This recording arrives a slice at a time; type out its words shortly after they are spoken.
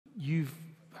you've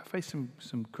faced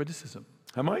some criticism.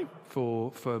 Am I?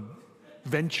 For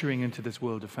venturing into this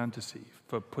world of fantasy,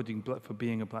 for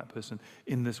being a black person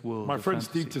in this world My of friend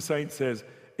fantasy. Steve Toussaint says,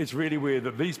 it's really weird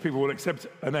that these people will accept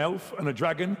an elf and a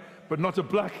dragon, but not a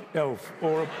black elf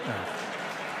or a...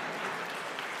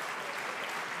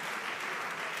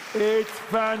 It's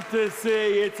fantasy,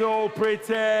 it's all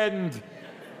pretend.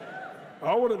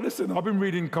 I want to listen. I've been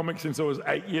reading comics since I was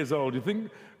 8 years old. You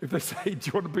think if they say, do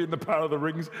you want to be in the Power of the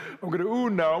Rings? I'm going to, oh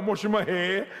no, I'm washing my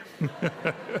hair.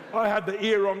 I had the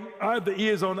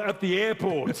ears on at the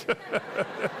airport.